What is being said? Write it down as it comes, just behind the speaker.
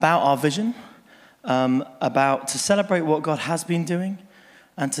about our vision, about to celebrate what God has been doing,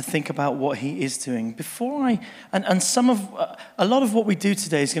 and to think about what he is doing. A lot of what we do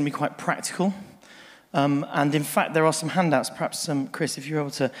today is going to be quite practical. And in fact, there are some handouts. Perhaps, Chris, if you're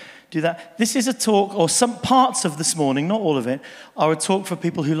able to do that. This is a talk, or some parts of this morning, not all of it, are a talk for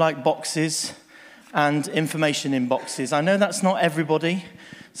people who like boxes and information in boxes. I know that's not everybody.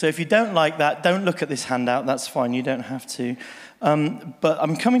 So if you don't like that, don't look at this handout. That's fine. You don't have to. But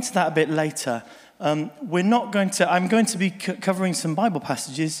I'm coming to that a bit later. I'm going to be covering some Bible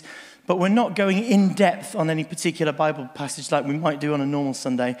passages, but we're not going in depth on any particular Bible passage like we might do on a normal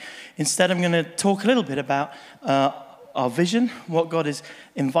Sunday. Instead, I'm going to talk a little bit about our vision, what God is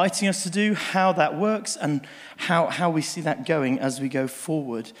inviting us to do, how that works, and how we see that going as we go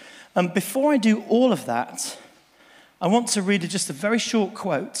forward. Before I do all of that, I want to read just a very short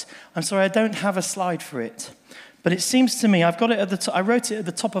quote. I'm sorry, I don't have a slide for it, but it seems to me, I've got it at the top. I wrote it at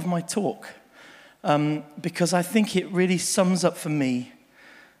the top of my talk because I think it really sums up for me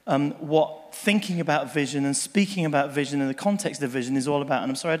what thinking about vision and speaking about vision in the context of vision is all about.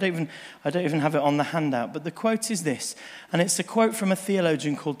 And I'm sorry, I don't even have it on the handout, but the quote is this, and it's a quote from a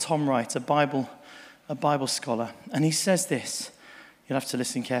theologian called Tom Wright, a Bible scholar, and he says this. You'll have to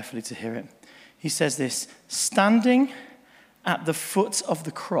listen carefully to hear it. He says this: standing at the foot of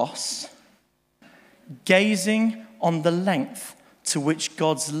the cross, gazing on the length to which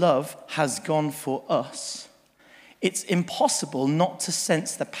God's love has gone for us, it's impossible not to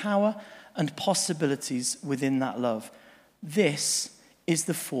sense the power and possibilities within that love. This is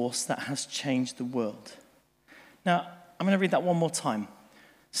the force that has changed the world. Now, I'm going to read that one more time.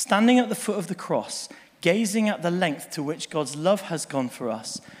 Standing at the foot of the cross, gazing at the length to which God's love has gone for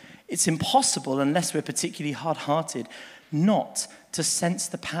us, it's impossible, unless we're particularly hard-hearted, not to sense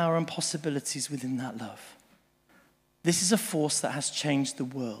the power and possibilities within that love. This is a force that has changed the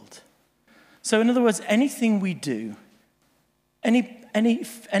world. So in other words, anything we do,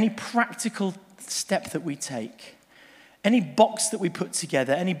 any practical step that we take, any box that we put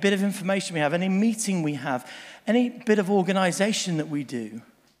together, any bit of information we have, any meeting we have, any bit of organization that we do,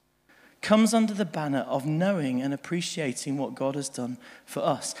 comes under the banner of knowing and appreciating what God has done for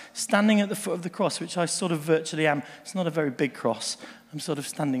us. Standing at the foot of the cross, which I sort of virtually am. It's not a very big cross. I'm sort of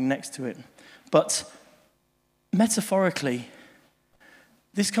standing next to it. But metaphorically,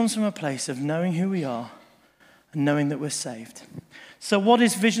 this comes from a place of knowing who we are and knowing that we're saved. So what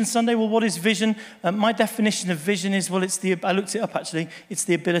is Vision Sunday? Well, what is vision? My definition of vision is, I looked it up actually, it's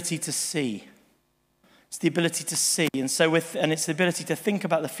the ability to see. It's the ability to see. And it's the ability to think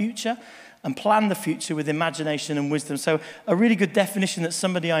about the future and plan the future with imagination and wisdom. So a really good definition that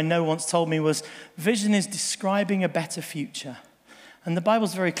somebody I know once told me was, vision is describing a better future. And the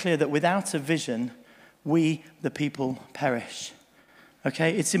Bible's very clear that without a vision, we, the people, perish.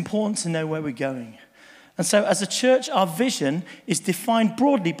 Okay? It's important to know where we're going. And so as a church, our vision is defined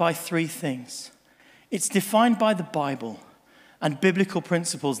broadly by three things. It's defined by the Bible and biblical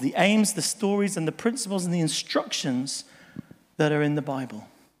principles, the aims, the stories, and the principles and the instructions that are in the Bible.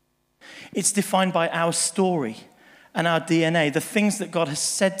 It's defined by our story and our DNA, the things that God has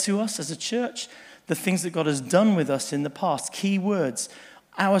said to us as a church, the things that God has done with us in the past, key words,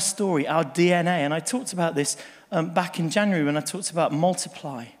 our story, our DNA. And I talked about this back in January when I talked about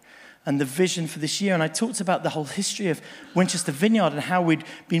multiply and the vision for this year. And I talked about the whole history of Winchester Vineyard and how we'd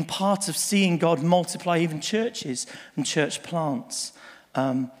been part of seeing God multiply even churches and church plants.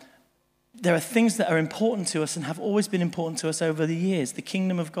 There are things that are important to us and have always been important to us over the years. The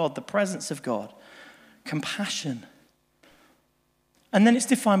kingdom of God, the presence of God, compassion. And then it's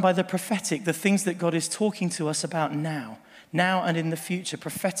defined by the prophetic, the things that God is talking to us about now and in the future.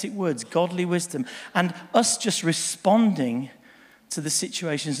 Prophetic words, godly wisdom, and us just responding to the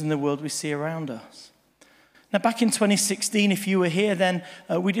situations in the world we see around us. Now, back in 2016, if you were here then,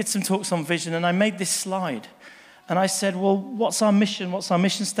 we did some talks on vision, and I made this slide. And I said, well, what's our mission? What's our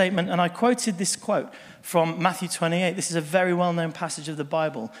mission statement? And I quoted this quote from Matthew 28. This is a very well-known passage of the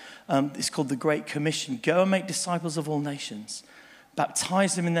Bible. It's called the Great Commission. Go and make disciples of all nations.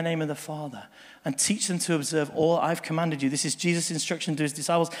 Baptize them in the name of the Father and teach them to observe all I've commanded you. This is Jesus' instruction to his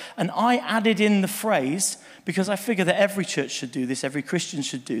disciples. And I added in the phrase, because I figure that every church should do this, every Christian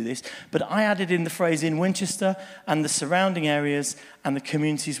should do this, but I added in the phrase in Winchester and the surrounding areas and the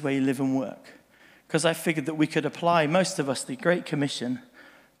communities where you live and work. Because I figured that we could apply, most of us, the Great Commission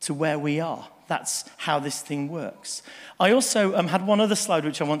to where we are. That's how this thing works. I also had one other slide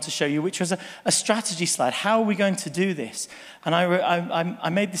which I want to show you, which was a strategy slide. How are we going to do this? And I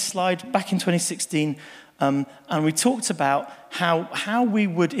made this slide back in 2016 And we talked about how we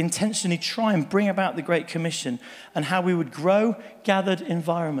would intentionally try and bring about the Great Commission and how we would grow gathered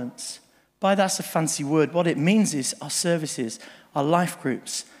environments. By that's a fancy word. What it means is our services, our life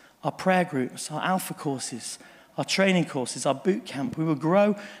groups, our prayer groups, our alpha courses, our training courses, our boot camp. We will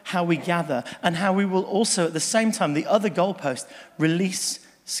grow how we gather and how we will also, at the same time, the other goalpost, release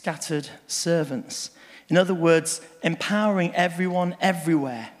scattered servants. In other words, empowering everyone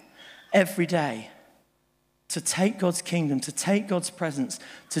everywhere, every day, to take God's kingdom, to take God's presence,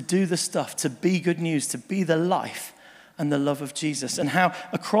 to do the stuff, to be good news, to be the life and the love of Jesus. And how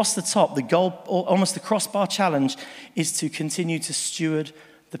across the top, the goal, or almost the crossbar challenge, is to continue to steward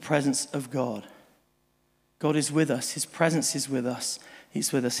the presence of God. God is with us. His presence is with us.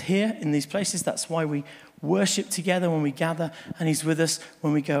 He's with us here in these places. That's why we worship together when we gather, and he's with us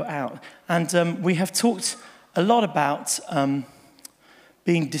when we go out. And we have talked a lot about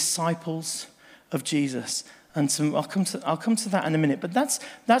being disciples of Jesus. And I'll come to that in a minute. But that's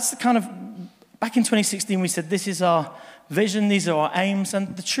the kind of, back in 2016, we said this is our vision, these are our aims.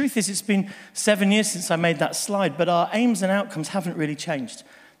 And the truth is it's been 7 years since I made that slide, but our aims and outcomes haven't really changed.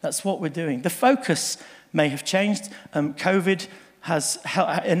 That's what we're doing. The focus may have changed. COVID has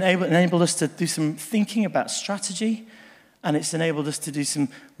enabled us to do some thinking about strategy, and it's enabled us to do some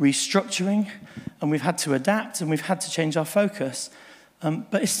restructuring, and we've had to adapt, and we've had to change our focus.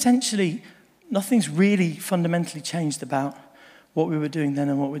 But essentially, nothing's really fundamentally changed about what we were doing then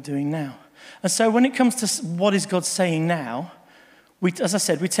and what we're doing now. And so when it comes to what is God saying now, as I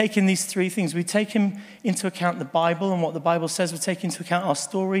said, we take in these three things. We take into account the Bible and what the Bible says. We take into account our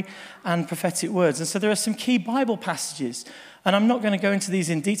story and prophetic words. And so there are some key Bible passages. And I'm not going to go into these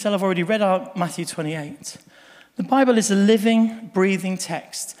in detail. I've already read out Matthew 28. The Bible is a living, breathing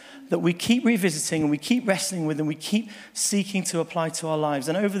text that we keep revisiting and we keep wrestling with and we keep seeking to apply to our lives.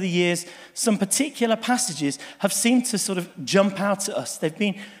 And over the years, some particular passages have seemed to sort of jump out at us. They've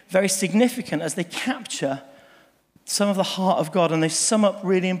been very significant as they capture some of the heart of God, and they sum up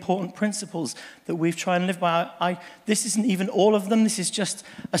really important principles that we've tried and live by. This isn't even all of them. This is just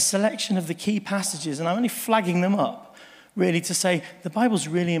a selection of the key passages, and I'm only flagging them up, really, to say the Bible's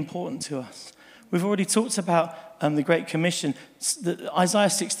really important to us. We've already talked about the Great Commission. Isaiah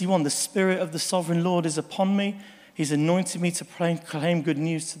 61, the Spirit of the Sovereign Lord is upon me. He's anointed me to proclaim good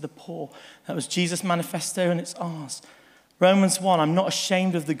news to the poor. That was Jesus' manifesto, and it's ours. Romans 1, I'm not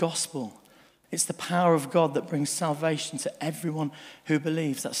ashamed of the gospel. It's the power of God that brings salvation to everyone who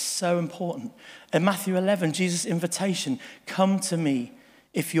believes. That's so important. In Matthew 11, Jesus' invitation, come to me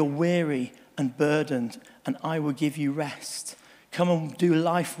if you're weary and burdened, and I will give you rest. Come and do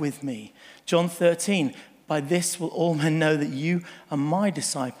life with me. John 13, by this will all men know that you are my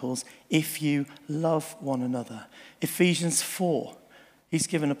disciples if you love one another. Ephesians 4, he's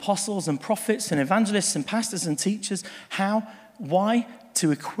given apostles and prophets and evangelists and pastors and teachers. How? Why?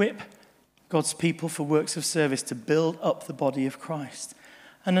 To equip God's people for works of service, to build up the body of Christ.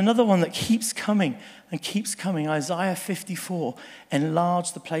 And another one that keeps coming and keeps coming, Isaiah 54,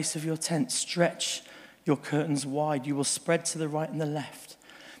 enlarge the place of your tent, stretch your curtains wide, you will spread to the right and the left.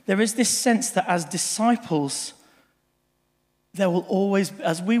 There is this sense that as disciples, there will always,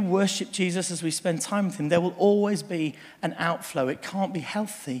 as we worship Jesus, as we spend time with him, there will always be an outflow. It can't be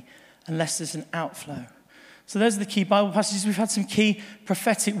healthy unless there's an outflow. So those are the key Bible passages. We've had some key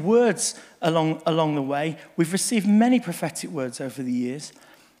prophetic words along the way. We've received many prophetic words over the years.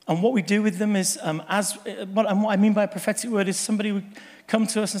 And what we do with them is, what I mean by a prophetic word is somebody would come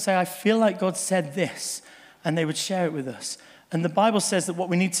to us and say, I feel like God said this, and they would share it with us. And the Bible says that what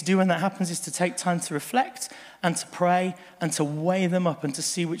we need to do when that happens is to take time to reflect and to pray and to weigh them up and to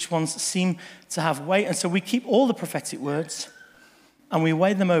see which ones seem to have weight. And so we keep all the prophetic words and we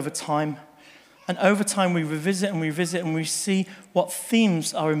weigh them over time. And over time, we revisit and we see what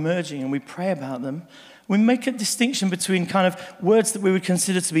themes are emerging and we pray about them. We make a distinction between kind of words that we would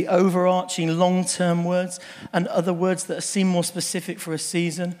consider to be overarching, long-term words and other words that seem more specific for a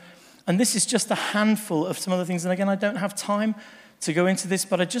season. And this is just a handful of some other things. And again, I don't have time to go into this,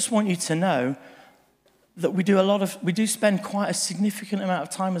 but I just want you to know that we do spend quite a significant amount of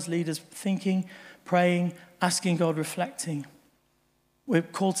time as leaders thinking, praying, asking God, reflecting. We're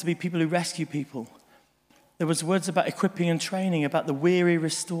called to be people who rescue people. There was words about equipping and training, about the weary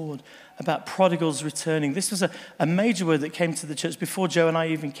restored, about prodigals returning. This was a major word that came to the church before Joe and I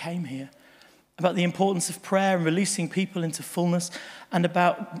even came here, about the importance of prayer and releasing people into fullness, and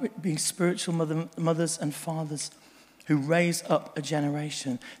about being spiritual mothers and fathers who raise up a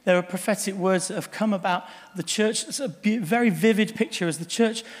generation. There are prophetic words that have come about the church. It's a very vivid picture as the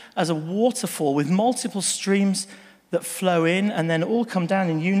church as a waterfall with multiple streams that flow in and then all come down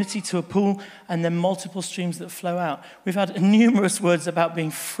in unity to a pool, and then multiple streams that flow out. We've had numerous words about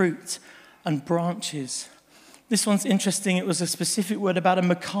being fruit and branches. This one's interesting. It was a specific word about a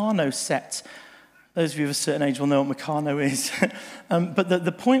Meccano set. Those of you of a certain age will know what Meccano is. But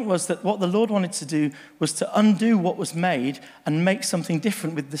the point was that what the Lord wanted to do was to undo what was made and make something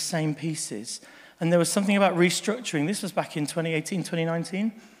different with the same pieces. And there was something about restructuring. This was back in 2018,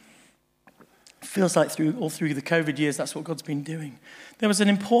 2019. Feels like all through the COVID years, that's what God's been doing. There was an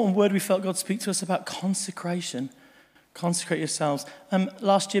important word we felt God speak to us about: consecration. Consecrate yourselves.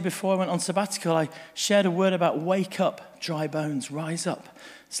 Last year, before I went on sabbatical, I shared a word about wake up, dry bones, rise up,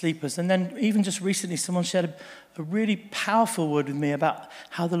 sleepers. And then even just recently, someone shared a really powerful word with me about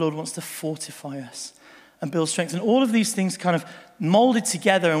how the Lord wants to fortify us and build strength. And all of these things kind of molded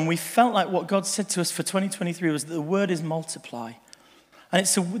together, and we felt like what God said to us for 2023 was that the word is multiply. And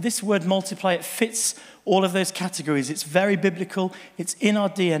this word multiply, it fits all of those categories. It's very biblical, it's in our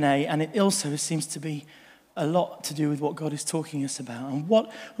DNA, and it also seems to be a lot to do with what God is talking us about. And when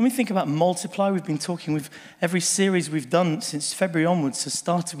we think about multiply, we've been talking with every series we've done since February onwards has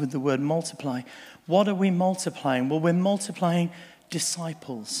started with the word multiply. What are we multiplying? Well, we're multiplying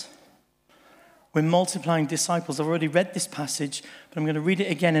disciples. We're multiplying disciples. I've already read this passage, but I'm going to read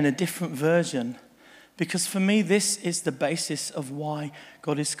it again in a different version. Because for me, this is the basis of why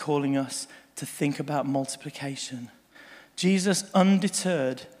God is calling us to think about multiplication. Jesus,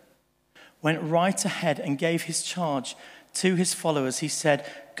 undeterred, went right ahead and gave his charge to his followers. He said,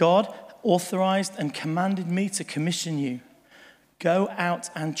 God authorized and commanded me to commission you. Go out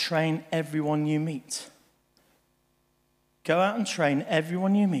and train everyone you meet. Go out and train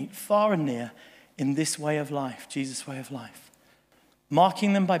everyone you meet, far and near, in this way of life, Jesus' way of life.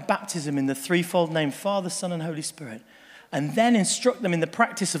 Marking them by baptism in the threefold name, Father, Son, and Holy Spirit. And then instruct them in the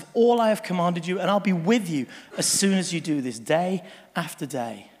practice of all I have commanded you, and I'll be with you as soon as you do this, day after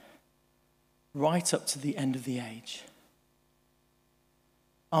day, right up to the end of the age.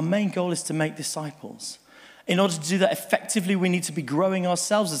 Our main goal is to make disciples. In order to do that effectively, we need to be growing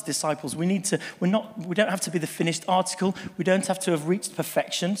ourselves as disciples. We don't have to be the finished article. We don't have to have reached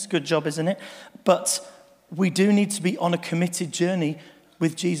perfection. It's a good job, isn't it? But we do need to be on a committed journey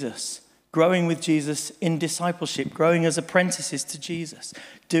with Jesus, growing with Jesus in discipleship, growing as apprentices to Jesus,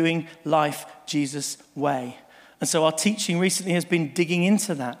 doing life Jesus' way. And so our teaching recently has been digging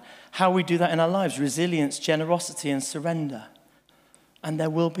into that, how we do that in our lives: resilience, generosity, and surrender. And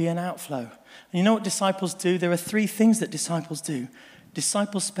there will be an outflow. And you know what disciples do? There are three things that disciples do.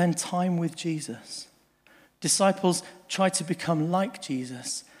 Disciples spend time with Jesus. Disciples try to become like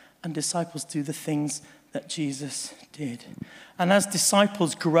Jesus. And disciples do the things that Jesus did. And as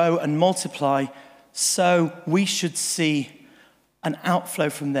disciples grow and multiply, so we should see an outflow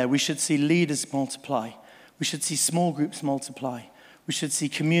from there. We should see leaders multiply. We should see small groups multiply. We should see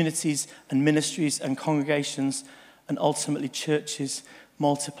communities and ministries and congregations and ultimately churches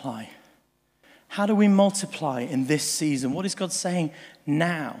multiply. How do we multiply in this season? What is God saying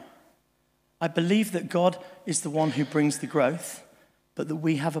now? I believe that God is the one who brings the growth, but that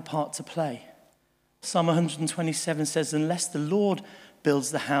we have a part to play. Psalm 127 says, unless the Lord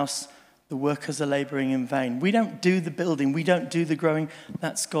builds the house, the workers are laboring in vain. We don't do the building. We don't do the growing.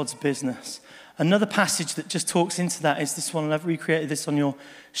 That's God's business. Another passage that just talks into that is this one, and I've recreated this on your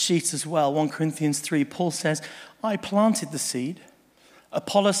sheet as well, 1 Corinthians 3. Paul says, I planted the seed,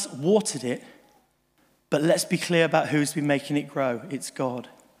 Apollos watered it, but let's be clear about who's been making it grow. It's God.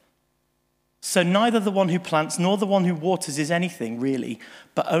 So neither the one who plants nor the one who waters is anything, really,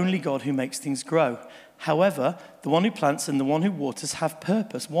 but only God who makes things grow. However, the one who plants and the one who waters have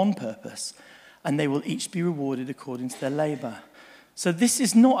purpose, one purpose, and they will each be rewarded according to their labor. So this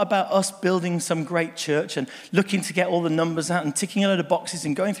is not about us building some great church and looking to get all the numbers out and ticking a load of boxes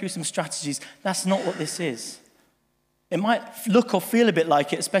and going through some strategies. That's not what this is. It might look or feel a bit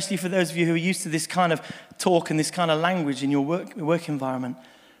like it, especially for those of you who are used to this kind of talk and this kind of language in your work environment.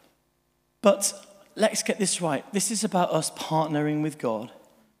 But let's get this right. This is about us partnering with God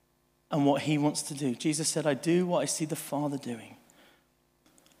and what he wants to do. Jesus said, I do what I see the Father doing.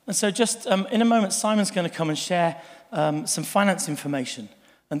 And so just in a moment, Simon's going to come and share some finance information.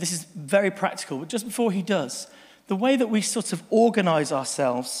 And this is very practical. But just before he does, the way that we sort of organize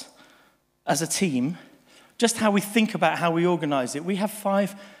ourselves as a team, just how we think about how we organize it, we have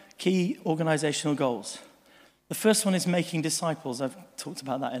 5 key organizational goals. The first one is making disciples. I've talked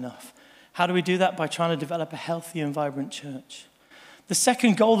about that enough. How do we do that? By trying to develop a healthy and vibrant church. The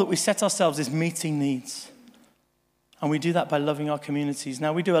second goal that we set ourselves is meeting needs. And we do that by loving our communities.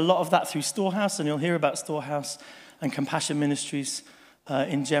 Now, we do a lot of that through Storehouse, and you'll hear about Storehouse and Compassion Ministries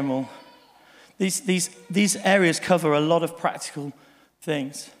in general. These areas cover a lot of practical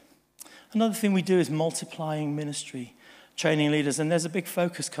things. Another thing we do is multiplying ministry, training leaders, and there's a big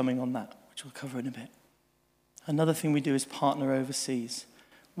focus coming on that, which we'll cover in a bit. Another thing we do is partner overseas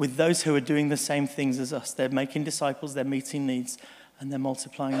with those who are doing the same things as us. They're making disciples, they're meeting needs, and they're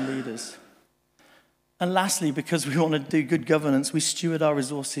multiplying leaders. And lastly, because we want to do good governance, we steward our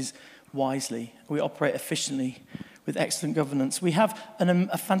resources wisely. We operate efficiently with excellent governance. We have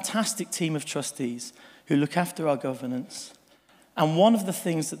a fantastic team of trustees who look after our governance. And one of the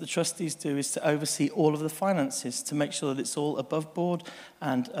things that the trustees do is to oversee all of the finances, to make sure that it's all above board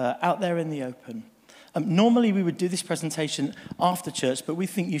and out there in the open. Normally, we would do this presentation after church, but we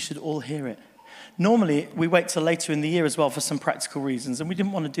think you should all hear it. Normally, we wait till later in the year as well for some practical reasons, and we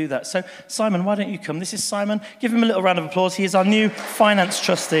didn't want to do that. So, Simon, why don't you come? This is Simon. Give him a little round of applause. He is our new finance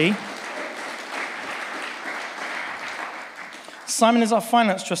trustee. Simon is our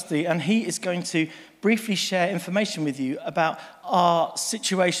finance trustee, and he is going to briefly share information with you about our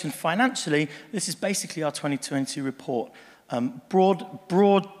situation financially. This is basically our 2022 report.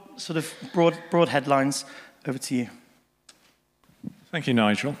 Broad headlines. Over to you. Thank you,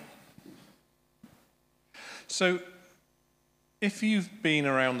 Nigel. So, if you've been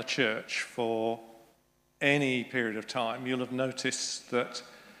around the church for any period of time, you'll have noticed that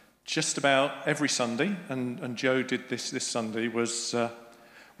just about every Sunday, and Joe did this Sunday, was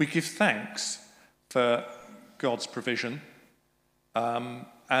we give thanks for God's provision,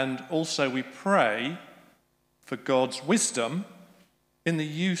 and also we pray for God's wisdom in the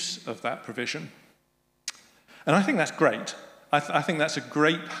use of that provision. And I think that's great. I think that's a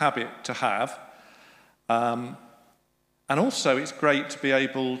great habit to have. And also it's great to be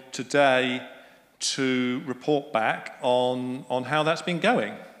able today to report back on how that's been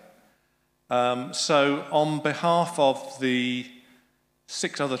going. So on behalf of the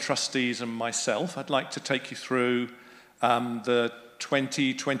 6 other trustees and myself, I'd like to take you through the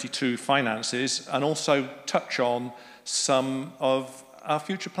 2022 finances and also touch on some of our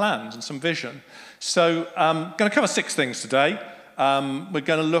future plans and some vision. So I'm going to cover 6 things today. We're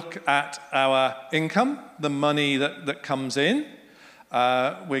going to look at our income, the money that comes in.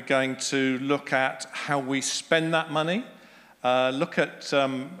 We're going to look at how we spend that money, look at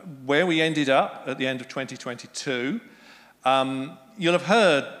where we ended up at the end of 2022. You'll have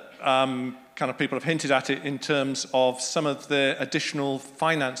heard kind of people have hinted at it in terms of some of the additional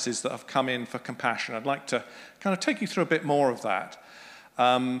finances that have come in for compassion. I'd like to kind of take you through a bit more of that.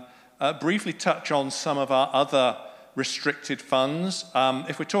 Briefly touch on some of our other restricted funds.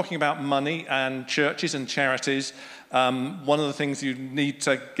 If we're talking about money and churches and charities, one of the things you need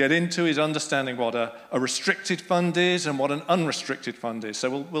to get into is understanding what a restricted fund is and what an unrestricted fund is.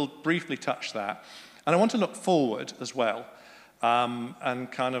 So we'll briefly touch that. And I want to look forward as well,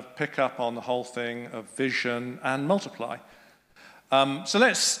 and kind of pick up on the whole thing of vision and multiply. So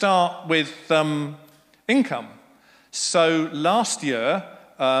let's start with income. So last year,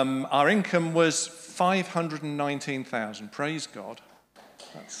 our income was 519,000. Praise God.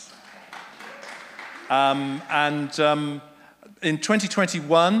 In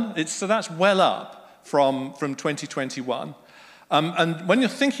 2021, so that's well up from 2021. And when you're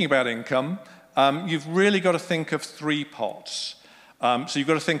thinking about income, you've really got to think of 3 pots. So you've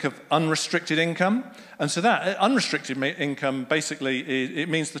got to think of unrestricted income. And so that unrestricted income, basically, it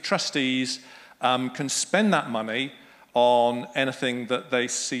means the trustees can spend that money on anything that they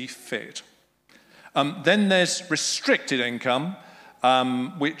see fit. Then there's restricted income,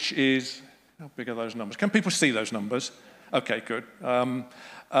 which is, how big are those numbers? Can people see those numbers? Okay, good.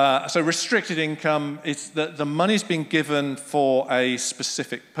 So restricted income is that the money's been given for a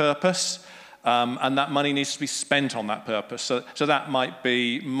specific purpose, and that money needs to be spent on that purpose. So that might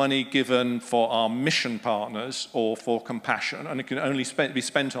be money given for our mission partners or for compassion, and it can only be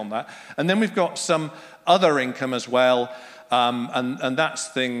spent on that. And then we've got some other income as well, and that's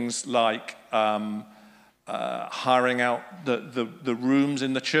things like hiring out the rooms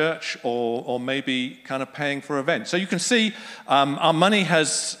in the church, or maybe kind of paying for events. So you can see our money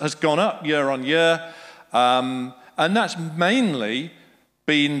has gone up year on year, and that's mainly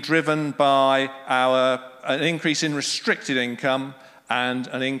been driven by an increase in restricted income and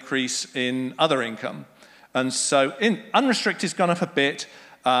an increase in other income. And so unrestricted's gone up a bit,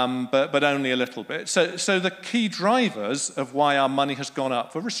 but only a little bit. So the key drivers of why our money has gone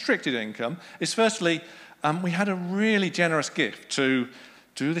up for restricted income is, firstly, we had a really generous gift to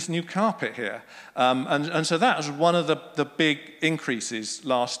do this new carpet here. And so that was one of the big increases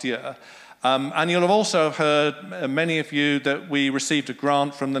last year. And you'll have also heard, many of you, that we received a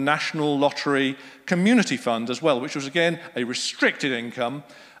grant from the National Lottery Community Fund as well, which was, again, a restricted income,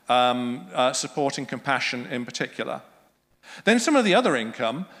 supporting Compassion in particular. Then some of the other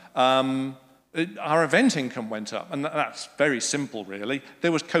income, our event income went up, and that's very simple, really.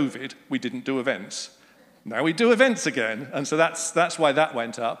 There was COVID, we didn't do events. Now we do events again, and so that's why that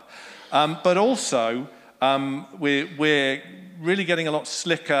went up. But also, we're really getting a lot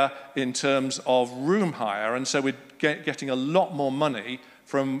slicker in terms of room hire, and so we're getting a lot more money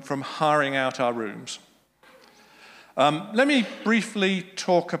from hiring out our rooms. Let me briefly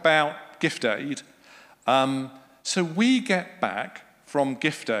talk about gift aid. So we get back from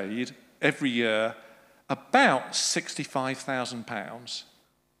gift aid every year about £65,000.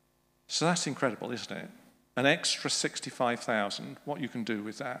 So that's incredible, isn't it? An extra 65,000, what you can do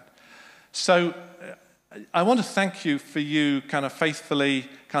with that. So I want to thank you for you kind of faithfully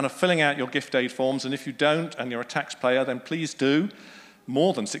kind of filling out your gift aid forms, and if you don't and you're a taxpayer, then please do.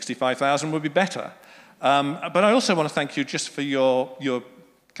 More than 65,000 would be better. But I also want to thank you just for your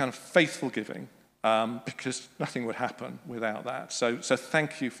kind of faithful giving, because nothing would happen without that. So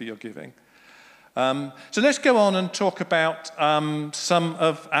thank you for your giving. So let's go on and talk about some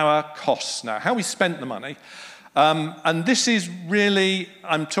of our costs now, how we spent the money. And this is really,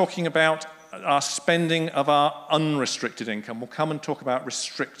 I'm talking about our spending of our unrestricted income. We'll come and talk about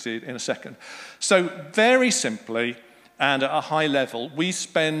restricted in a second. So very simply, and at a high level, we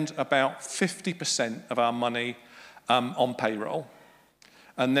spend about 50% of our money on payroll.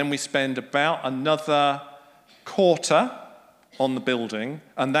 And then we spend about another quarter on the building,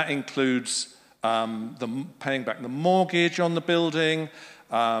 and that includes paying back the mortgage on the building,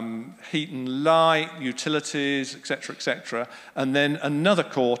 heat and light, utilities, etc., and then another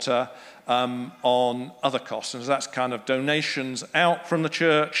quarter on other costs. And that's kind of donations out from the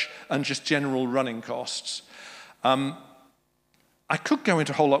church and just general running costs. I could go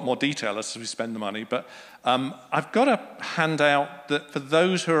into a whole lot more detail as we spend the money, but I've got a handout that for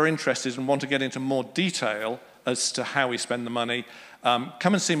those who are interested and want to get into more detail as to how we spend the money,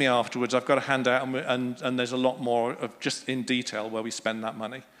 come and see me afterwards. I've got a handout, and there's a lot more of just in detail where we spend that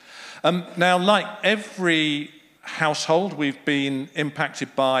money. Now, like every household, we've been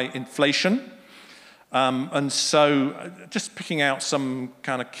impacted by inflation. And so just picking out some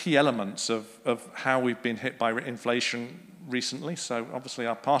kind of key elements of how we've been hit by inflation recently. So obviously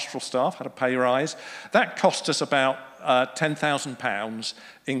our pastoral staff had a pay rise. That cost us about £10,000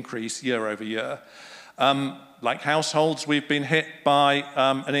 increase year over year. Like households, we've been hit by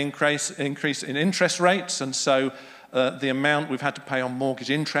an increase in interest rates, and so the amount we've had to pay on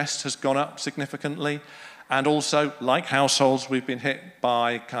mortgage interest has gone up significantly. And also, like households, we've been hit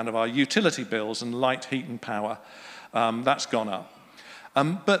by kind of our utility bills and light, heat and power. That's gone up.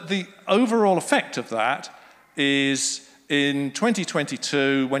 But the overall effect of that is in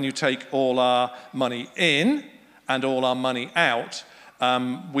 2022, when you take all our money in and all our money out,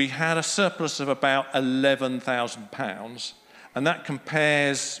 we had a surplus of about £11,000. And that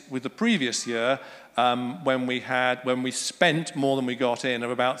compares with the previous year, when we spent more than we got in,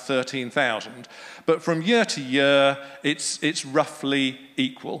 of about 13,000. But from year to year, it's roughly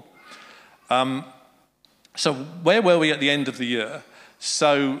equal. So where were we at the end of the year?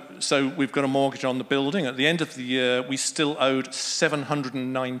 So we've got a mortgage on the building. At the end of the year, we still owed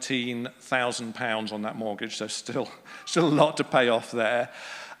 £719,000 on that mortgage, so still a lot to pay off there.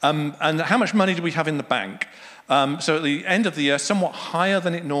 And how much money do we have in the bank? So at the end of the year, somewhat higher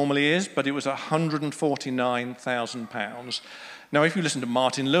than it normally is, but it was £149,000. Now, if you listen to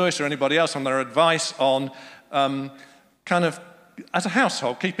Martin Lewis or anybody else on their advice on kind of, as a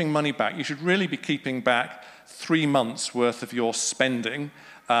household, keeping money back, you should really be keeping back 3 months' worth of your spending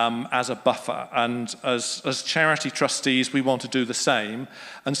as a buffer. And as charity trustees, we want to do the same.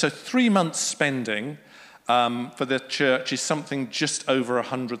 And so 3 months' spending for the church is something just over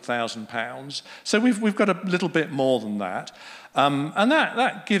 £100,000. So we've got a little bit more than that. And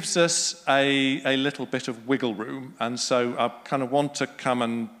that gives us a little bit of wiggle room. And so I kind of want to come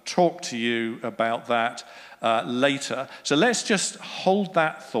and talk to you about that later. So let's just hold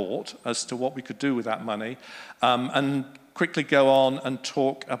that thought as to what we could do with that money, and quickly go on and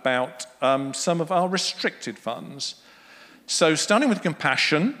talk about some of our restricted funds. So starting with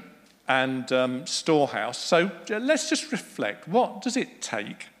Compassion and Storehouse. So let's just reflect. What does it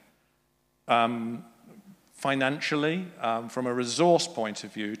take financially, from a resource point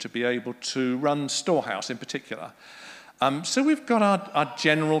of view, to be able to run Storehouse in particular? So we've got our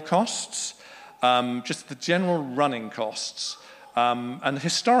general costs, just the general running costs. And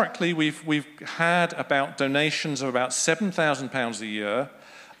historically, we've had about donations of about £7,000 a year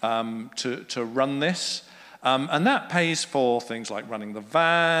to run this. And that pays for things like running the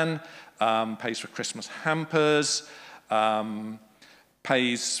van, pays for Christmas hampers,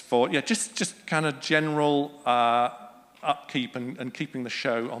 pays for, just kind of general upkeep and keeping the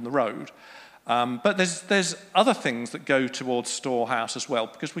show on the road. But there's other things that go towards Storehouse as well,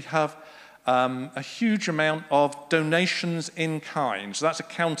 because we have a huge amount of donations in kind. So that's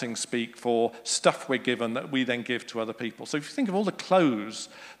accounting speak for stuff we're given that we then give to other people. So if you think of all the clothes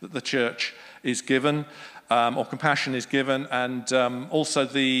that the church is given, or Compassion is given, and also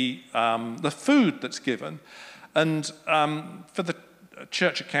the food that's given. And for the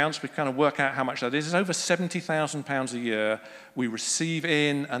church accounts, we kind of work out how much that is. It's over £70,000 a year we receive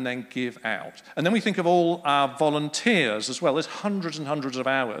in and then give out. And then we think of all our volunteers as well. There's hundreds and hundreds of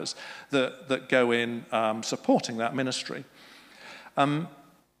hours that go in supporting that ministry. But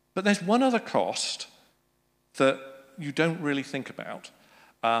there's one other cost that you don't really think about,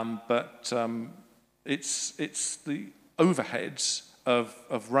 but it's the overheads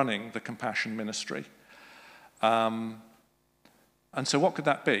of running the Compassion ministry. And so what could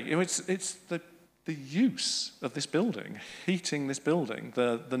that be? It's the use of this building, heating this building,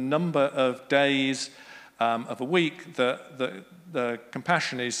 the number of days of a week that the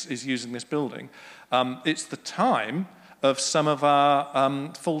Compassion is using this building. It's the time of some of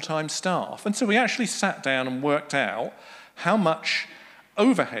our full-time staff. And so we actually sat down and worked out how much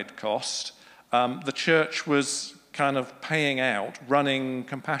overhead cost the church was kind of paying out running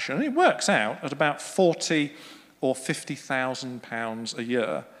Compassion. And it works out at about £40,000 or £50,000 a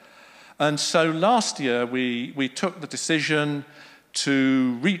year. And so last year we took the decision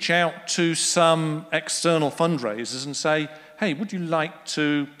to reach out to some external fundraisers and say, hey, would you like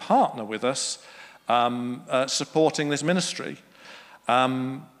to partner with us supporting this ministry?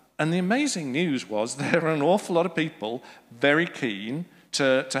 And the amazing news was there are an awful lot of people very keen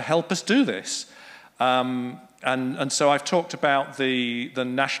to help us do this. And so I've talked about the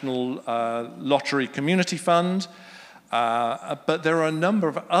National Lottery Community Fund, but there are a number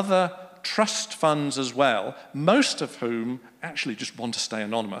of other trust funds as well, most of whom actually just want to stay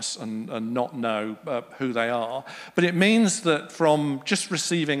anonymous and not know who they are. But it means that from just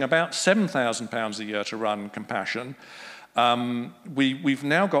receiving about £7,000 a year to run Compassion, we've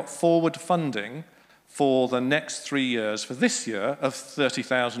now got forward funding for the next 3 years, for this year, of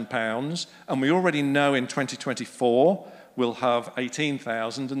 £30,000, and we already know in 2024 we'll have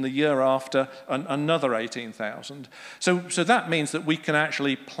 18,000, and the year after another 18,000. So that means that we can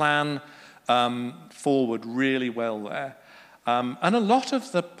actually plan forward really well there. And a lot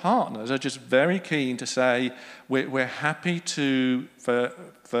of the partners are just very keen to say, we're happy to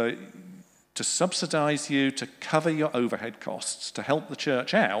subsidise you, to cover your overhead costs, to help the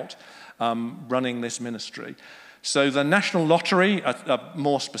church out, running this ministry. So the National Lottery are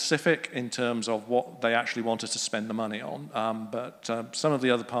more specific in terms of what they actually want us to spend the money on, but some of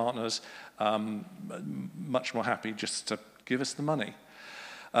the other partners much more happy just to give us the money.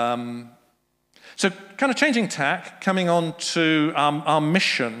 So kind of changing tack, coming on to our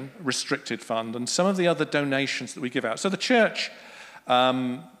mission restricted fund and some of the other donations that we give out. So the church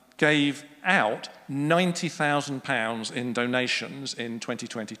gave out £90,000 in donations in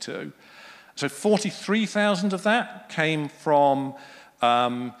 2022. So 43,000 of that came from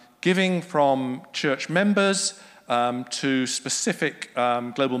giving from church members to specific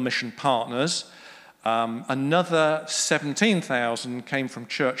global mission partners. Another 17,000 came from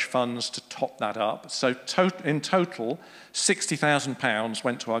church funds to top that up. So in total, £60,000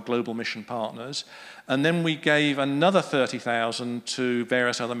 went to our global mission partners. And then we gave another 30,000 to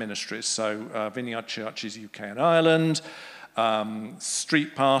various other ministries. So Vineyard Churches UK and Ireland,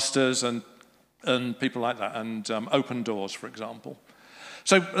 street pastors and people like that, and Open Doors, for example.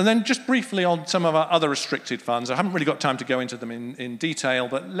 So, and then just briefly on some of our other restricted funds. I haven't really got time to go into them in detail,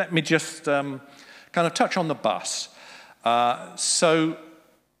 but let me just kind of touch on the bus. So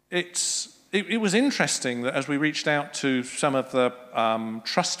it was interesting that as we reached out to some of the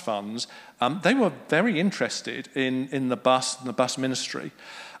trust funds, they were very interested in the bus and the bus ministry.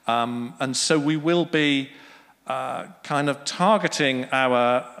 And so we will be kind of targeting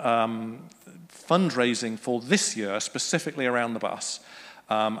our fundraising for this year, specifically around the bus.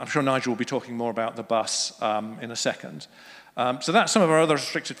 I'm sure Nigel will be talking more about the bus in a second. So that's some of our other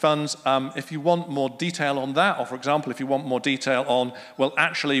restricted funds. If you want more detail on that, or for example, if you want more detail on, well,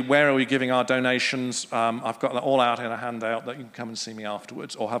 actually, where are we giving our donations, I've got that all out in a handout that you can come and see me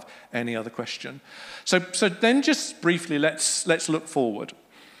afterwards, or have any other question. So then just briefly, let's look forward.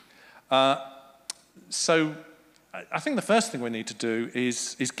 So I think the first thing we need to do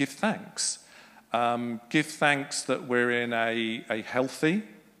is give thanks. Give thanks that we're in a healthy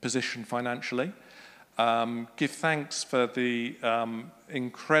position financially. Give thanks for the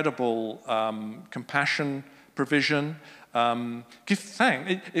incredible compassion provision. Give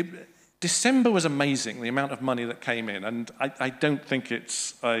thanks. December was amazing, the amount of money that came in, and I don't think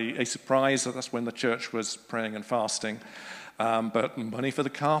it's a surprise that that's when the church was praying and fasting. But money for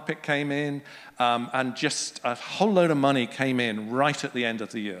the carpet came in, and just a whole load of money came in right at the end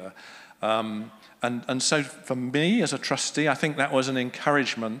of the year. And so for me as a trustee, I think that was an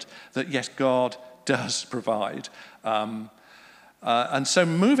encouragement that, yes, God does provide. And so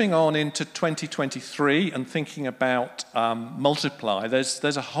moving on into 2023 and thinking about multiply,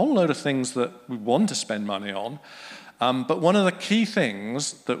 there's a whole load of things that we want to spend money on. But one of the key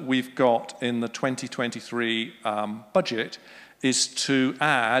things that we've got in the 2023 budget is to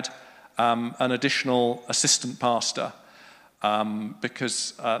add an additional assistant pastor,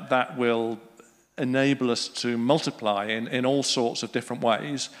 because that will enable us to multiply in all sorts of different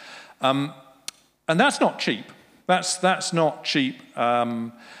ways. And that's not cheap. That's not cheap.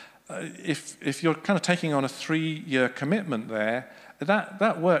 If you're kind of taking on a 3-year commitment there,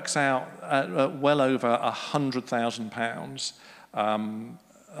 that works out at well over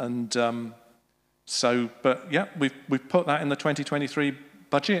 £100,000. But yeah, we've put that in the 2023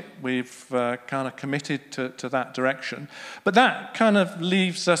 budget. We've kind of committed to that direction. But that kind of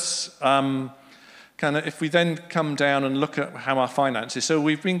leaves us if we then come down and look at how our finances, so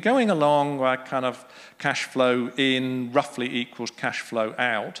we've been going along where kind of cash flow in roughly equals cash flow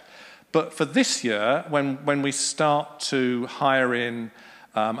out. But for this year, when we start to hire in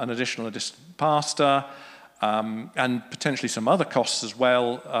an additional pastor, and potentially some other costs as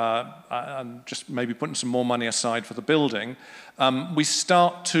well, and just maybe putting some more money aside for the building, we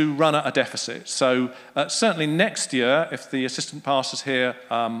start to run at a deficit. So certainly next year, if the assistant pastor's here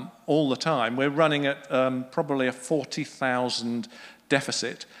all the time, we're running at probably a 40,000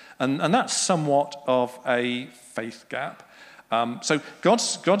 deficit. And that's somewhat of a faith gap. So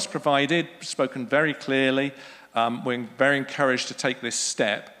God's provided, spoken very clearly. We're very encouraged to take this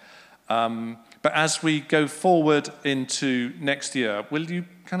step. But as we go forward into next year, will you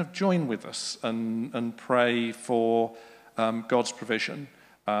kind of join with us and pray for God's provision?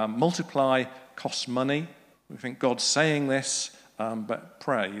 Multiply costs money. We think God's saying this, but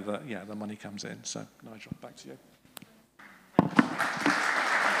pray that, the money comes in. So, Nigel, back to you.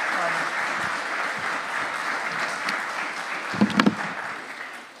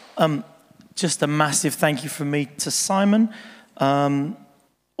 Just a massive thank you from me to Simon.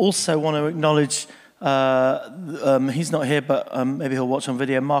 Also want to acknowledge, he's not here, but maybe he'll watch on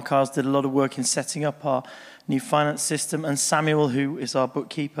video. Mark Iles did a lot of work in setting up our new finance system, and Samuel, who is our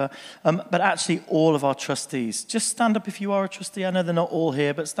bookkeeper, but actually all of our trustees. Just stand up if you are a trustee. I know they're not all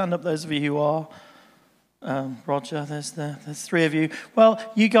here, but stand up those of you who are. Roger, there's 3 of you. Well,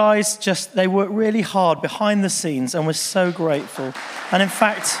 you guys they work really hard behind the scenes, and we're so grateful. And in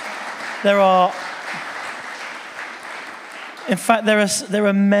fact, there are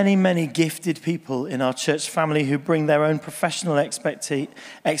many, many gifted people in our church family who bring their own professional expertise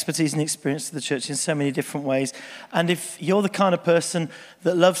and experience to the church in so many different ways. And if you're the kind of person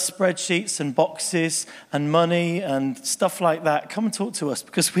that loves spreadsheets and boxes and money and stuff like that, come and talk to us,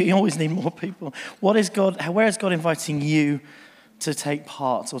 because we always need more people. Where is God inviting you to take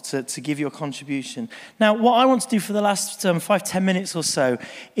part or to give your contribution? Now, what I want to do for the last 5-10 minutes or so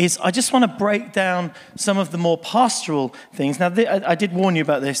is I just want to break down some of the more pastoral things. Now, I did warn you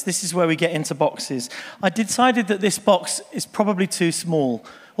about this. This is where we get into boxes. I decided that this box is probably too small,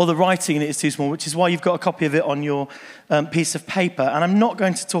 or the writing in it is too small, which is why you've got a copy of it on your piece of paper. And I'm not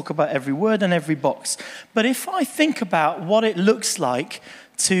going to talk about every word and every box. But if I think about what it looks like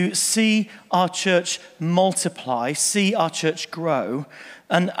to see our church multiply, see our church grow.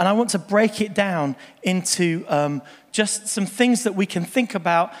 And I want to break it down into just some things that we can think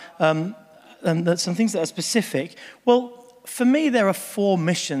about, and some things that are specific. Well, for me, there are 4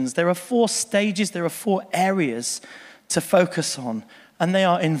 missions. There are 4 stages. There are 4 areas to focus on. And they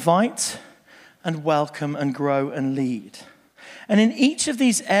are invite and welcome and grow and lead. And in each of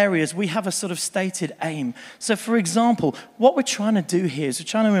these areas, we have a sort of stated aim. So, for example, what we're trying to do here is we're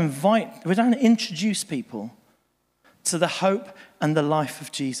trying to introduce people to the hope and the life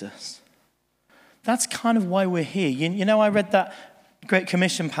of Jesus. That's kind of why we're here. You know, I read that Great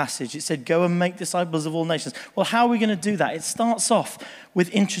Commission passage. It said, go and make disciples of all nations. Well, how are we going to do that? It starts off with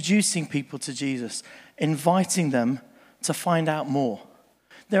introducing people to Jesus, inviting them to find out more.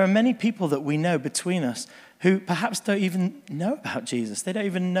 There are many people that we know between us who perhaps don't even know about Jesus. They don't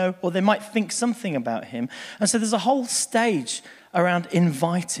even know, or they might think something about him. And so there's a whole stage around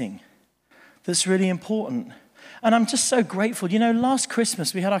inviting that's really important. And I'm just so grateful. You know, last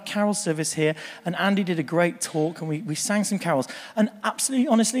Christmas we had our carol service here and Andy did a great talk and we sang some carols. And absolutely,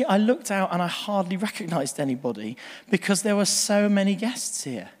 honestly, I looked out and I hardly recognized anybody because there were so many guests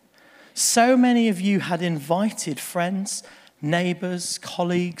here. So many of you had invited friends, neighbors,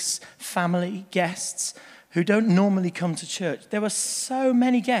 colleagues, family, guests who don't normally come to church. There were so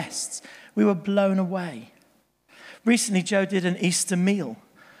many guests. We were blown away. Recently, Joe did an Easter meal.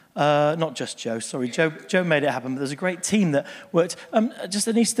 Not just Joe, sorry. Joe made it happen, but there's a great team that worked. Just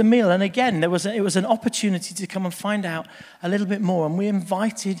an Easter meal. And again, it was an opportunity to come and find out a little bit more. And we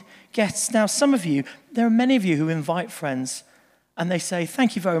invited guests. Now, there are many of you who invite friends and they say,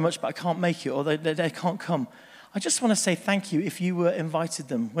 thank you very much, but I can't make it, or they can't come. I just want to say thank you if you were invited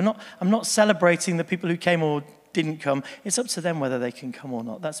them. I'm not celebrating the people who came or didn't come. It's up to them whether they can come or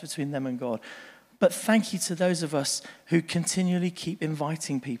not. That's between them and God. But thank you to those of us who continually keep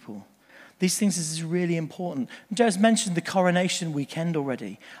inviting people. These things is really important. Joe's mentioned the coronation weekend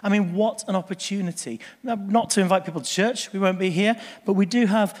already. I mean, what an opportunity. Not to invite people to church, we won't be here, but we do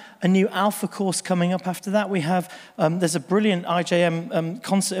have a new Alpha course coming up after that. We have, there's a brilliant IJM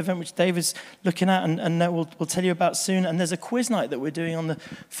concert event which Dave is looking at and we'll tell you about soon. And there's a quiz night that we're doing on the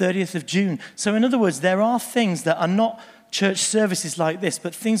 30th of June. So in other words, there are things that are not church services like this,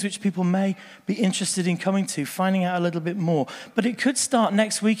 but things which people may be interested in coming to, finding out a little bit more. But it could start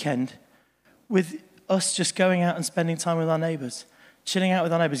next weekend with us just going out and spending time with our neighbours, chilling out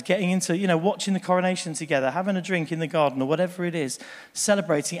with our neighbours, getting into, watching the coronation together, having a drink in the garden or whatever it is,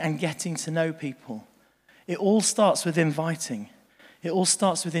 celebrating and getting to know people. It all starts with inviting. It all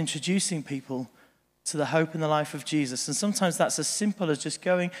starts with introducing people to the hope and the life of Jesus. And sometimes that's as simple as just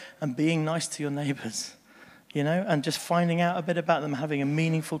going and being nice to your neighbours, and just finding out a bit about them, having a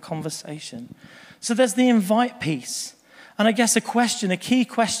meaningful conversation. So there's the invite piece. And I guess a key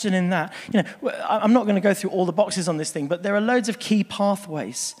question in that, I'm not going to go through all the boxes on this thing, but there are loads of key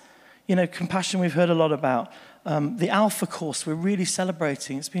pathways. Compassion we've heard a lot about. The Alpha course we're really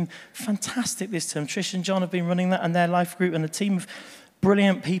celebrating. It's been fantastic this term. Trish and John have been running that and their life group and a team of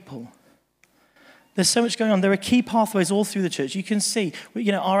brilliant people. There's so much going on. There are key pathways all through the church. You can see,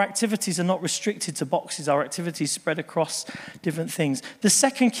 our activities are not restricted to boxes. Our activities spread across different things. The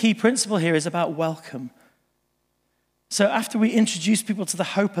second key principle here is about welcome. So after we introduce people to the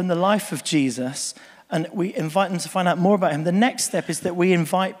hope and the life of Jesus, and we invite them to find out more about him, the next step is that we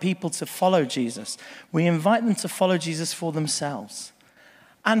invite people to follow Jesus. We invite them to follow Jesus for themselves.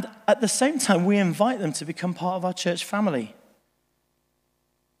 And at the same time, we invite them to become part of our church family.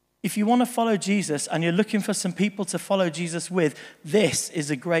 If you want to follow Jesus and you're looking for some people to follow Jesus with, this is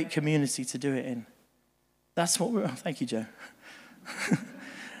a great community to do it in. That's what we're... Thank you, Joe.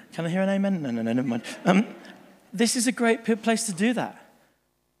 Can I hear an amen? No, never mind. This is a great place to do that.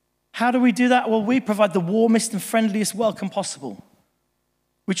 How do we do that? Well, we provide the warmest and friendliest welcome possible.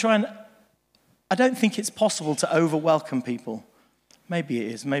 We try and... I don't think it's possible to over-welcome people. Maybe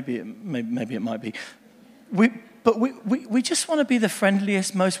it is. Maybe it might be. But we just want to be the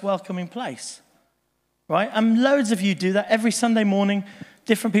friendliest, most welcoming place, right? And loads of you do that every Sunday morning.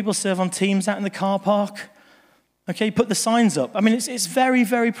 Different people serve on teams out in the car park. Okay, put the signs up. I mean, it's very,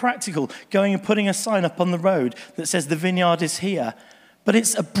 very practical, going and putting a sign up on the road that says the vineyard is here. But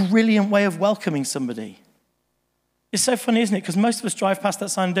it's a brilliant way of welcoming somebody. It's so funny, isn't it? Because most of us drive past that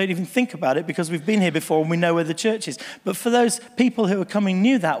sign and don't even think about it because we've been here before and we know where the church is. But for those people who are coming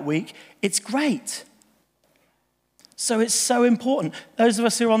new that week, it's great. So it's so important. Those of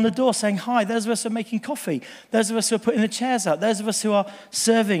us who are on the door saying hi, those of us who are making coffee, those of us who are putting the chairs out, those of us who are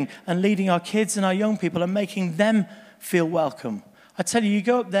serving and leading our kids and our young people and making them feel welcome. I tell you, you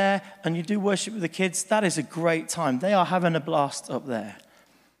go up there and you do worship with the kids, that is a great time. They are having a blast up there.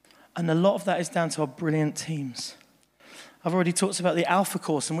 And a lot of that is down to our brilliant teams. I've already talked about the Alpha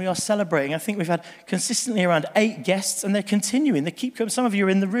course and we are celebrating. I think we've had consistently around 8 guests and they're continuing. They keep coming. Some of you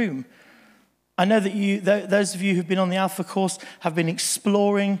are in the room. I know that those of you who've been on the Alpha course have been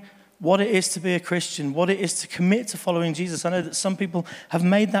exploring what it is to be a Christian, what it is to commit to following Jesus. I know that some people have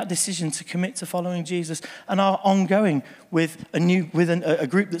made that decision to commit to following Jesus and are ongoing with a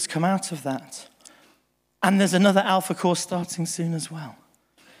group that's come out of that. And there's another Alpha course starting soon as well.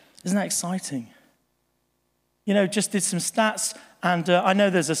 Isn't that exciting? Just did some stats, and I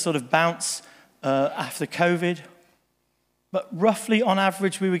know there's a sort of bounce after COVID. But roughly on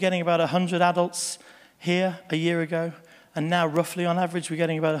average, we were getting about 100 adults here a year ago. And now roughly on average, we're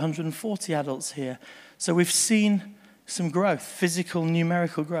getting about 140 adults here. So we've seen some growth, physical,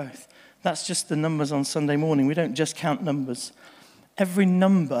 numerical growth. That's just the numbers on Sunday morning. We don't just count numbers. Every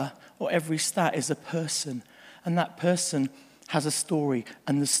number or every stat is a person. And that person has a story.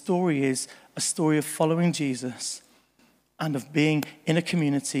 And the story is a story of following Jesus and of being in a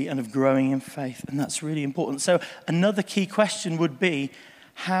community and of growing in faith. And that's really important. So another key question would be,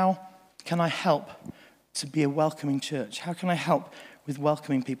 how can I help to be a welcoming church? How can I help with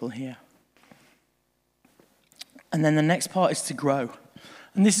welcoming people here? And then the next part is to grow.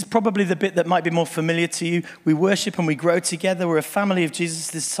 And this is probably the bit that might be more familiar to you. We worship and we grow together. We're a family of Jesus'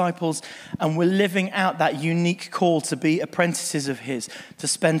 disciples, and we're living out that unique call to be apprentices of his, to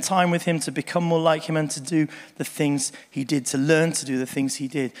spend time with him, to become more like him, and to do the things he did, to learn to do the things he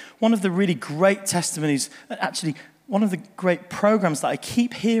did. One of the really great testimonies, actually one of the great programs that I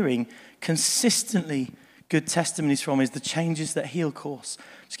keep hearing consistently good testimonies from, is the Changes That Heal course.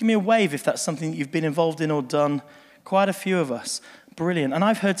 Just give me a wave if that's something that you've been involved in or done. Quite a few of us. Brilliant. And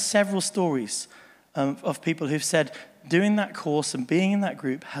I've heard several stories of people who've said doing that course and being in that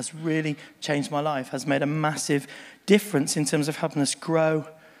group has really changed my life, has made a massive difference in terms of helping us grow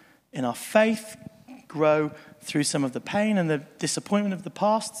in our faith, grow through some of the pain and the disappointment of the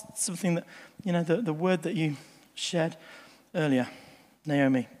past. Something that, the word that you shared earlier,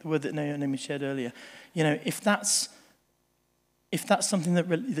 Naomi, the word that Naomi shared earlier. If that's something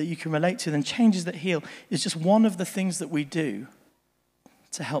that you can relate to, then Changes That Heal is just one of the things that we do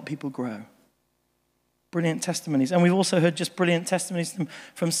to help people grow. Brilliant testimonies. And we've also heard just brilliant testimonies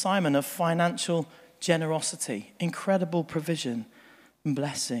from Simon of financial generosity, incredible provision and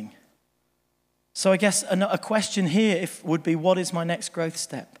blessing. So I guess a question here would be, what is my next growth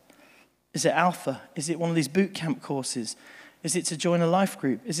step? Is it Alpha? Is it one of these boot camp courses? Is it to join a life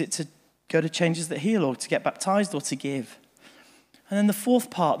group? Is it to go to Changes That Heal, or to get baptized, or to give? And then the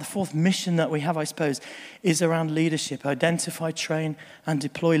fourth mission that we have, I suppose, is around leadership. Identify, train, and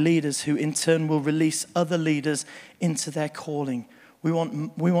deploy leaders who in turn will release other leaders into their calling. We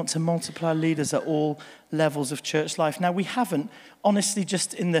want to multiply leaders at all levels of church life. Now, we haven't, honestly,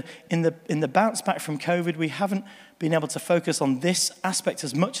 just in the bounce back from COVID, we haven't been able to focus on this aspect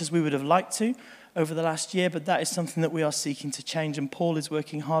as much as we would have liked to over the last year, but that is something that we are seeking to change, and Paul is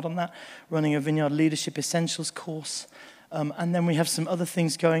working hard on that, running a Vineyard Leadership Essentials course. And then we have some other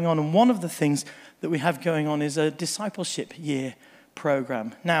things going on. And one of the things that we have going on is a discipleship year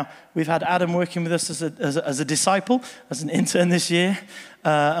program. Now, we've had Adam working with us as a disciple, as an intern this year.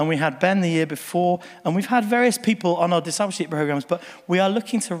 And we had Ben the year before. And we've had various people on our discipleship programs. But we are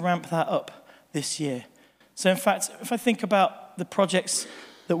looking to ramp that up this year. So, in fact, if I think about the projects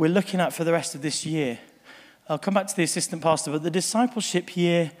that we're looking at for the rest of this year, I'll come back to the assistant pastor, but the discipleship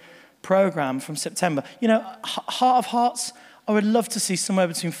year program from September. Heart of hearts, I would love to see somewhere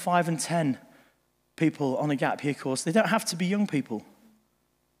between 5 and 10 people on a gap year course. They don't have to be young people.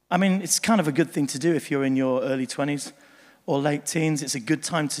 I mean, it's kind of a good thing to do if you're in your early 20s or late teens. It's a good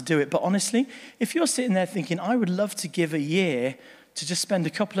time to do it. But honestly, if you're sitting there thinking, I would love to give a year to just spend a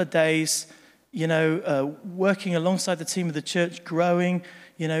couple of days, working alongside the team of the church, growing,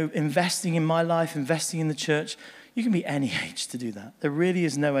 investing in my life, investing in the church, you can be any age to do that. There really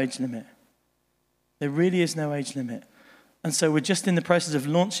is no age limit. There really is no age limit. And so we're just in the process of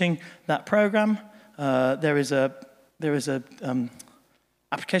launching that program. There is a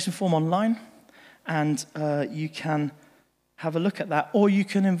application form online, and you can have a look at that, or you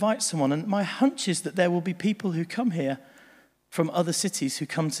can invite someone. And my hunch is that there will be people who come here from other cities who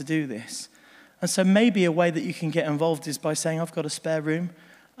come to do this. And so maybe a way that you can get involved is by saying, I've got a spare room,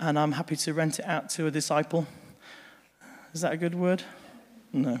 and I'm happy to rent it out to a disciple. Is that a good word?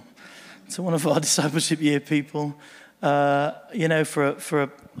 No. To one of our discipleship year people, for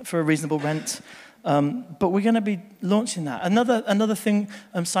a reasonable rent. But we're going to be launching that. Another thing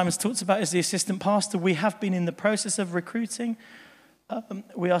Simon's talked about is the assistant pastor. We have been in the process of recruiting.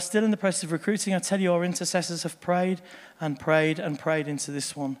 We are still in the process of recruiting. I tell you, our intercessors have prayed and prayed and prayed into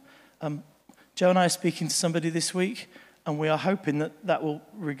this one. Joe and I are speaking to somebody this week, and we are hoping that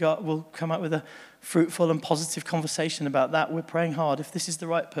will come out with a fruitful and positive conversation about that. We're praying hard. If this is the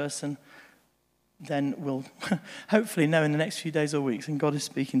right person, then we'll hopefully know in the next few days or weeks, and God is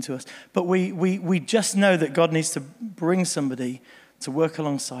speaking to us. But we just know that God needs to bring somebody to work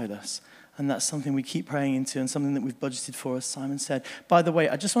alongside us. And that's something we keep praying into, and something that we've budgeted for, as Simon said. By the way,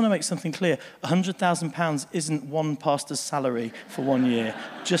 I just want to make something clear. £100,000 isn't one pastor's salary for 1 year,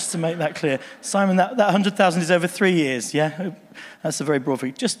 just to make that clear. Simon, that 100,000 is over 3 years, yeah? That's a very broad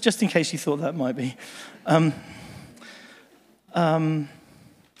figure, just in case you thought that might be.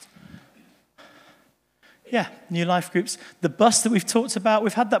 Yeah, new life groups. The bus that we've talked about,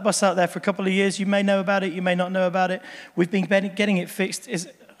 we've had that bus out there for a couple of years. You may know about it, you may not know about it. We've been getting it fixed.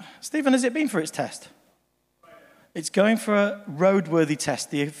 Stephen, has it been for its test? It's going for a roadworthy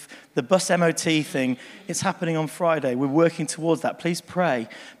test. The bus MOT thing, it's happening on Friday. We're working towards that. Please pray.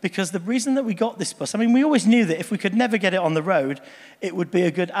 Because the reason that we got this bus, I mean, we always knew that if we could never get it on the road, it would be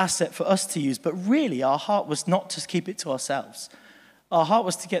a good asset for us to use. But really, our heart was not to keep it to ourselves. Our heart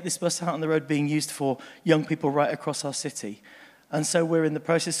was to get this bus out on the road being used for young people right across our city. And so we're in the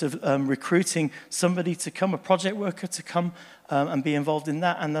process of recruiting somebody to come, a project worker to come and be involved in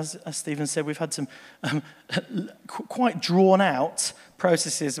that. And as Stephen said, we've had some quite drawn out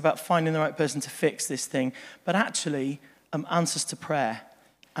processes about finding the right person to fix this thing, but actually answers to prayer.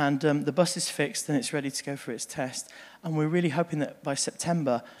 And the bus is fixed and it's ready to go for its test. And we're really hoping that by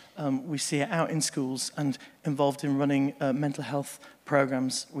September, we see it out in schools and involved in running mental health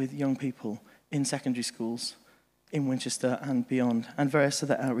programs with young people in secondary schools in Winchester and beyond, and various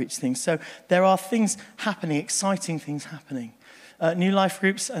other outreach things. So there are things happening, exciting things happening. New life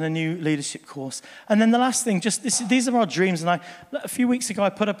groups and a new leadership course. And then the last thing, these are our dreams. And a few weeks ago, I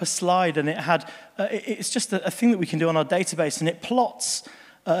put up a slide, and it had, it's just a thing that we can do on our database, and it plots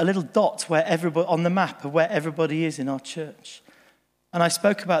a little dot where everybody, on the map of where everybody is in our church. And I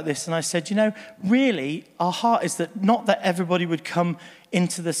spoke about this, and I said, really, our heart is that not that everybody would come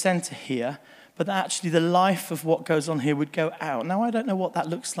into the center here, but that actually the life of what goes on here would go out. Now, I don't know what that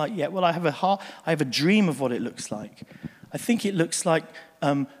looks like yet. Well, I have a dream of what it looks like. I think it looks like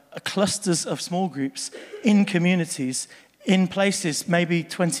clusters of small groups in communities, in places maybe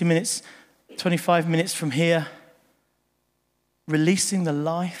 20 minutes, 25 minutes from here, releasing the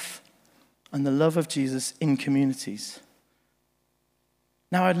life and the love of Jesus in communities.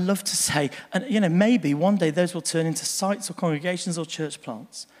 Now, I'd love to say, and maybe one day those will turn into sites or congregations or church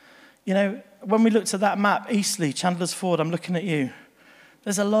plants. When we looked at that map, Eastleigh, Chandler's Ford, I'm looking at you.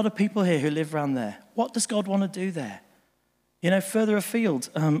 There's a lot of people here who live around there. What does God want to do there? Further afield,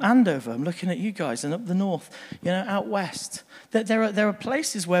 Andover, I'm looking at you guys, and up the north, out west. There are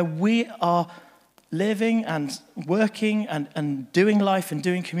places where we are living and working and doing life and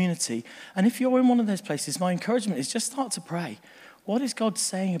doing community. And if you're in one of those places, my encouragement is just start to pray. What is God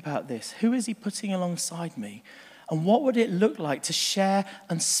saying about this? Who is he putting alongside me? And what would it look like to share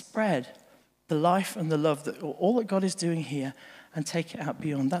and spread the life and the love that all that God is doing here and take it out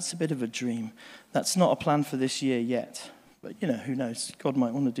beyond? That's a bit of a dream. That's not a plan for this year yet. But, who knows? God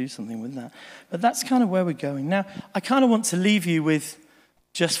might want to do something with that. But that's kind of where we're going. Now, I kind of want to leave you with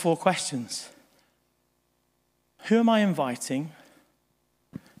just 4 questions. Who am I inviting?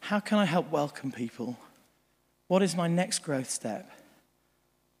 How can I help welcome people? What is my next growth step?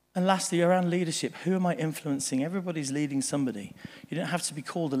 And lastly, around leadership, who am I influencing? Everybody's leading somebody. You don't have to be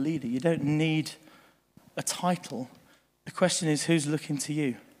called a leader. You don't need a title. The question is, who's looking to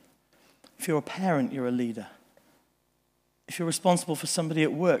you? If you're a parent, you're a leader. If you're responsible for somebody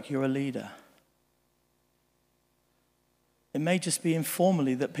at work, you're a leader. It may just be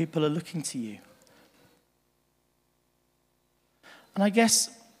informally that people are looking to you. And I guess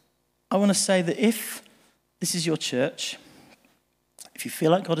I want to say that if this is your church, if you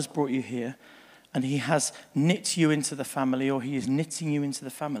feel like God has brought you here and he has knit you into the family, or he is knitting you into the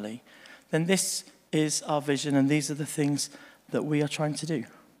family, then this is our vision and these are the things that we are trying to do.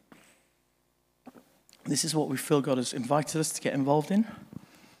 This is what we feel God has invited us to get involved in,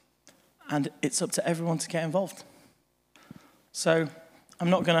 and it's up to everyone to get involved. So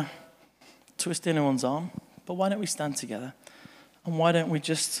I'm not going to twist anyone's arm, but why don't we stand together, and why don't we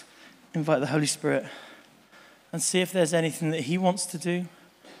just invite the Holy Spirit and see if there's anything that he wants to do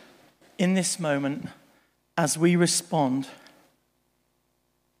in this moment as we respond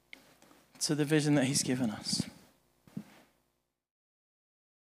to the vision that he's given us.